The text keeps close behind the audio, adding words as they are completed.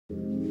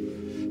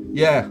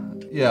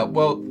Yeah,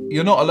 well,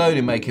 you're not alone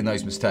in making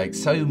those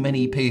mistakes. So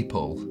many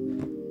people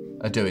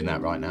are doing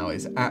that right now.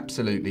 It's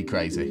absolutely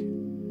crazy.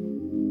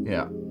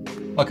 Yeah.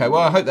 Okay,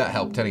 well, I hope that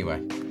helped anyway.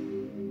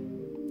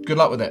 Good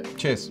luck with it.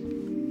 Cheers.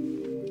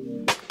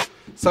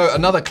 So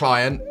another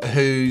client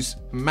who's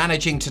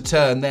managing to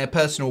turn their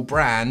personal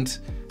brand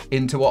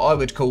into what I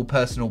would call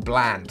personal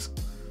bland.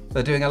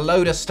 They're doing a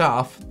load of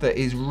stuff that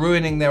is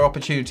ruining their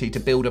opportunity to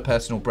build a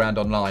personal brand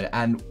online,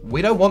 and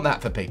we don't want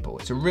that for people.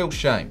 It's a real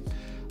shame.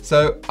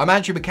 So I'm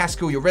Andrew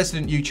McCaskill, your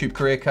resident YouTube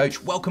career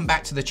coach. Welcome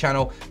back to the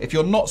channel. If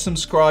you're not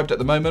subscribed at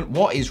the moment,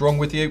 what is wrong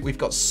with you? We've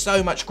got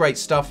so much great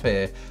stuff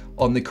here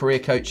on the career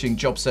coaching,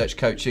 job search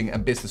coaching,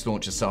 and business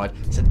launcher side.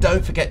 So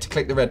don't forget to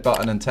click the red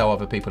button and tell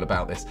other people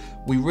about this.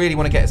 We really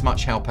want to get as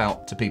much help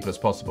out to people as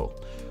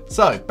possible.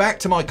 So back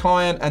to my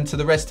client and to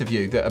the rest of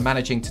you that are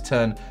managing to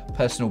turn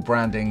personal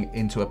branding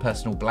into a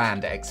personal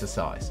bland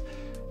exercise.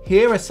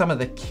 Here are some of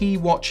the key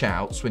watch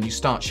outs when you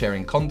start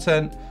sharing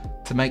content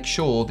to make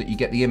sure that you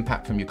get the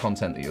impact from your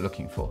content that you're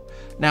looking for.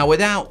 Now,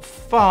 without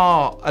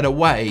far and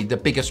away the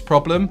biggest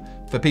problem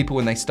for people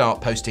when they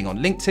start posting on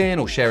LinkedIn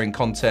or sharing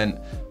content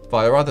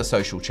via other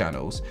social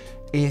channels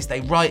is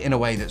they write in a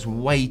way that's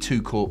way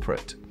too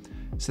corporate.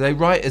 So they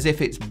write as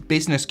if it's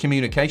business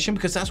communication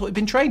because that's what we've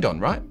been trained on,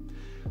 right?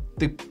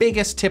 The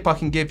biggest tip I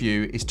can give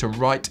you is to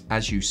write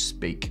as you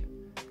speak.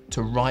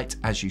 To write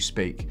as you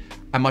speak.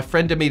 And my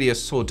friend Amelia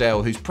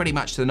Sordell, who's pretty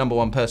much the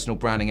 #1 personal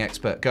branding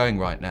expert going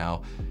right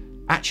now,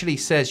 actually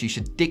says you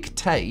should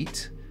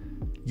dictate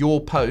your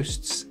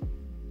posts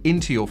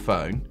into your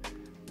phone,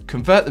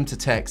 convert them to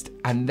text,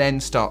 and then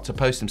start to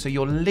post them. So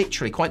you're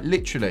literally, quite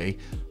literally,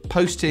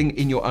 posting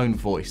in your own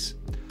voice.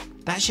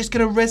 That's just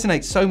gonna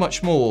resonate so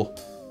much more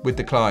with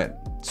the client,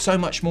 so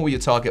much more with your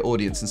target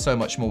audience, and so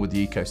much more with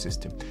the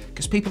ecosystem,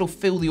 because people will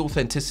feel the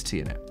authenticity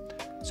in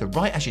it. So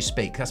write as you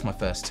speak, that's my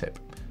first tip,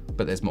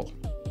 but there's more.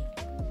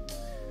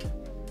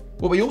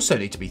 What we also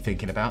need to be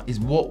thinking about is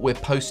what we're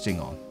posting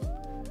on.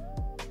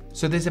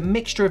 So there's a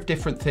mixture of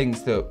different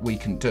things that we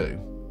can do,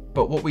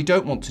 but what we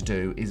don't want to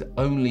do is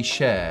only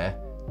share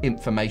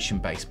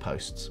information-based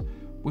posts.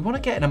 We want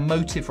to get an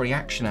emotive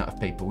reaction out of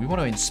people. We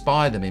want to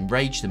inspire them,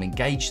 enrage them,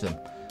 engage them.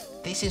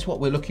 This is what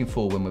we're looking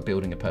for when we're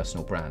building a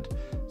personal brand.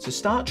 So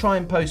start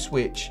trying posts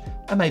which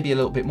are maybe a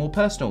little bit more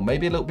personal,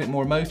 maybe a little bit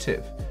more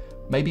emotive,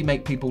 maybe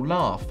make people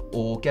laugh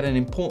or get an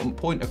important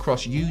point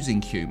across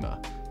using humor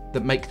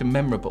that make them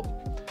memorable.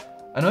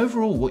 And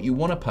overall, what you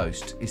want to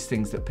post is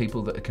things that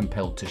people that are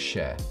compelled to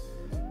share.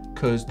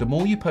 Because the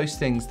more you post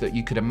things that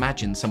you could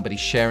imagine somebody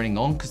sharing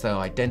on because they'll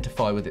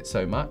identify with it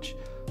so much,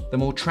 the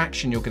more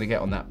traction you're going to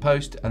get on that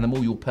post and the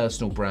more your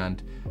personal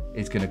brand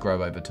is going to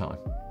grow over time.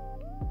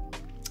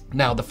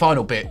 Now, the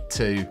final bit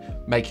to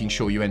making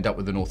sure you end up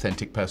with an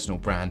authentic personal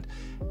brand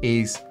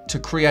is to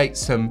create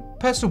some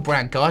personal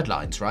brand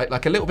guidelines, right?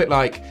 Like a little bit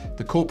like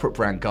the corporate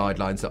brand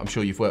guidelines that I'm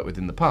sure you've worked with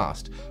in the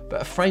past,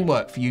 but a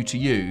framework for you to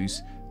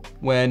use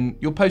when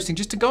you're posting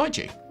just to guide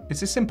you.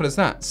 It's as simple as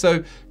that.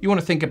 So you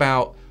want to think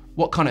about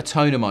what kind of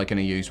tone am I going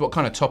to use? What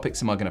kind of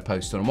topics am I going to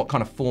post on? And what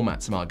kind of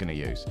formats am I going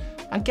to use?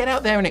 And get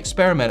out there and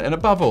experiment. And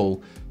above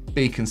all,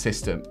 be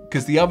consistent.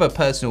 Because the other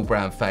personal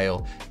brand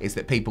fail is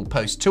that people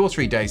post 2 or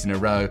 3 days in a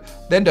row,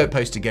 then don't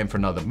post again for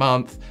another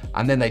month,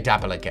 and then they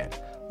dabble again.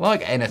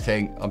 Like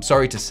anything, I'm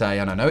sorry to say,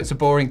 and I know it's a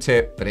boring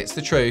tip, but it's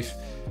the truth,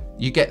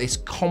 you get this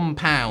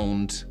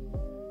compound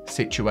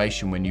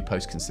situation when you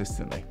post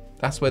consistently.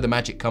 That's where the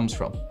magic comes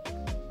from.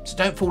 So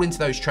don't fall into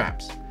those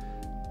traps.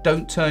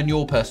 Don't turn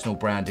your personal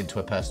brand into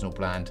a personal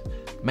brand.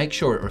 Make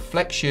sure it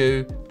reflects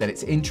you, that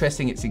it's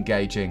interesting, it's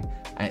engaging,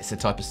 and it's the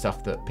type of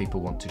stuff that people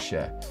want to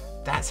share.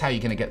 That's how you're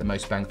going to get the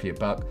most bang for your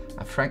buck,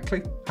 and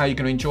frankly, how you're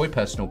going to enjoy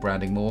personal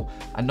branding more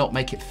and not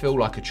make it feel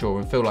like a chore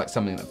and feel like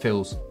something that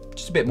feels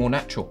just a bit more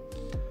natural.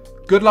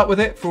 Good luck with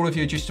it for all of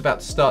you just about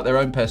to start their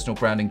own personal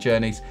branding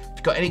journeys. If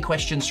you've got any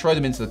questions, throw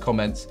them into the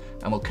comments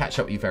and we'll catch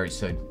up with you very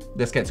soon.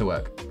 Let's get to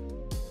work.